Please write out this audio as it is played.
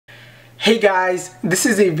Hey guys, this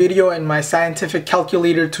is a video in my scientific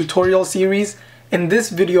calculator tutorial series. In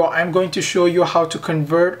this video, I'm going to show you how to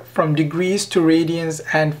convert from degrees to radians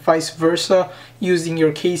and vice versa using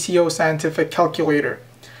your Casio scientific calculator.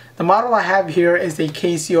 The model I have here is a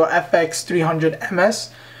Casio Fx-300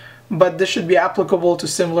 MS, but this should be applicable to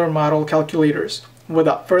similar model calculators.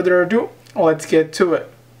 Without further ado, let's get to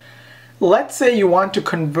it. Let's say you want to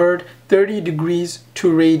convert 30 degrees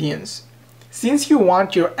to radians. Since you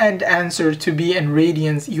want your end answer to be in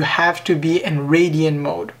radians, you have to be in radian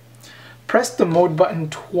mode. Press the mode button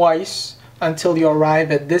twice until you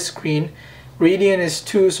arrive at this screen. Radian is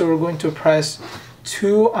 2, so we're going to press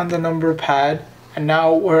 2 on the number pad, and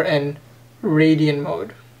now we're in radian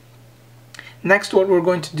mode. Next, what we're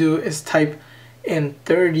going to do is type in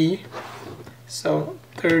 30, so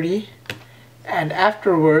 30, and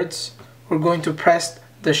afterwards we're going to press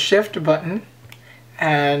the shift button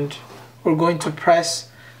and we're going to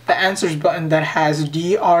press the answers button that has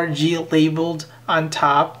DRG labeled on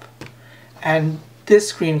top, and this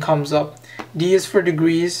screen comes up. D is for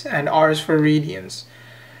degrees and R is for radians.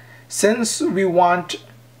 Since we want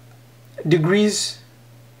degrees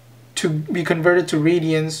to be converted to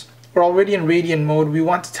radians, we're already in radian mode. We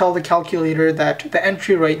want to tell the calculator that the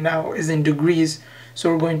entry right now is in degrees,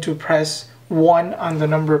 so we're going to press 1 on the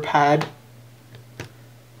number pad,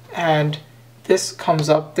 and this comes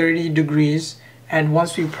up 30 degrees, and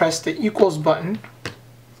once we press the equals button,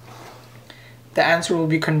 the answer will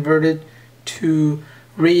be converted to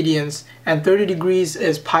radians, and 30 degrees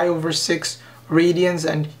is pi over 6 radians,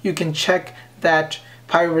 and you can check that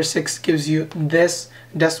pi over 6 gives you this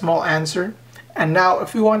decimal answer. And now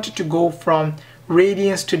if we wanted to go from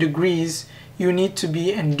radians to degrees, you need to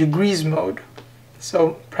be in degrees mode.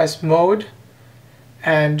 So press mode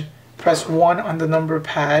and press 1 on the number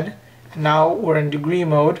pad. Now we're in degree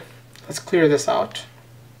mode. Let's clear this out.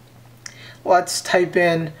 Let's type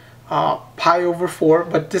in pi over 4,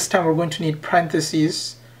 but this time we're going to need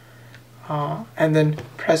parentheses, and then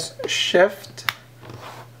press shift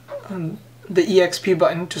and the exp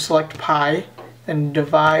button to select pi, then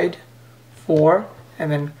divide 4,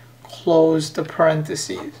 and then close the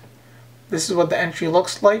parentheses. This is what the entry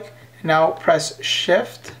looks like. Now press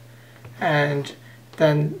shift and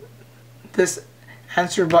then this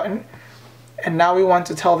answer button, and now we want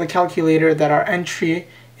to tell the calculator that our entry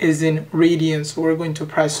is in radians, so we're going to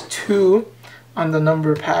press 2 on the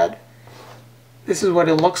number pad. This is what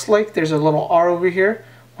it looks like. There's a little R over here.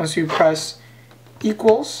 Once we press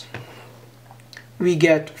equals, we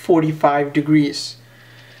get 45 degrees.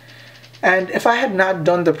 And if I had not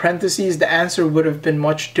done the parentheses, the answer would have been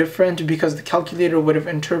much different, because the calculator would have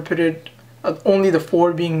interpreted only the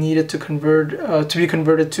 4 being needed to be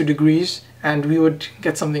converted to degrees, and we would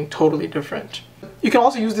get something totally different. You can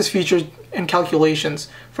also use this feature in calculations.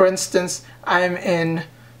 For instance, I'm in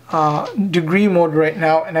degree mode right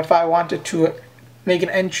now, and if I wanted to make an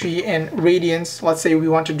entry in radians, let's say we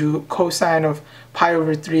want to do cosine of pi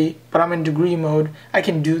over 3, but I'm in degree mode, I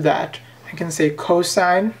can do that. I can say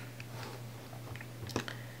cosine,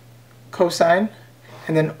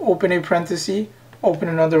 and then open a parenthesis, open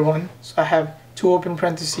another one, so I have 2 open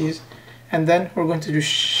parentheses, and then we're going to do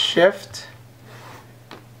shift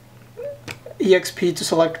exp to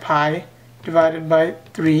select pi divided by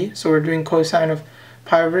 3, so we're doing cosine of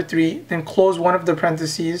pi over 3, then close one of the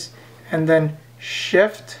parentheses, and then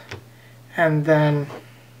shift and then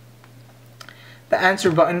the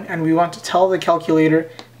answer button, and we want to tell the calculator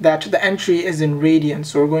that the entry is in radians,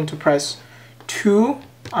 so we're going to press 2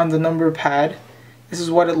 on the number pad. This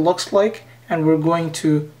is what it looks like, and we're going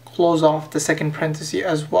to close off the second parenthesis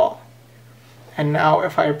as well. And now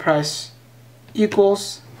if I press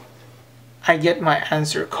equals, I get my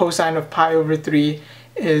answer. Cosine of pi over 3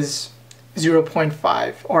 is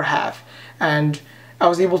 0.5 or half, and I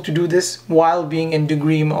was able to do this while being in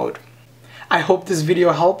degree mode. I hope this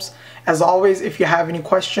video helps. As always, if you have any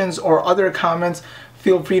questions or other comments,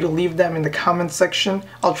 feel free to leave them in the comments section.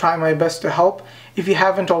 I'll try my best to help. If you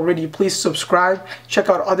haven't already, please subscribe. Check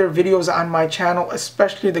out other videos on my channel,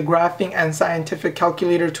 especially the graphing and scientific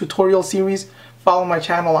calculator tutorial series. Follow my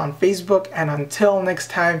channel on Facebook, and until next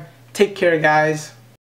time, take care guys.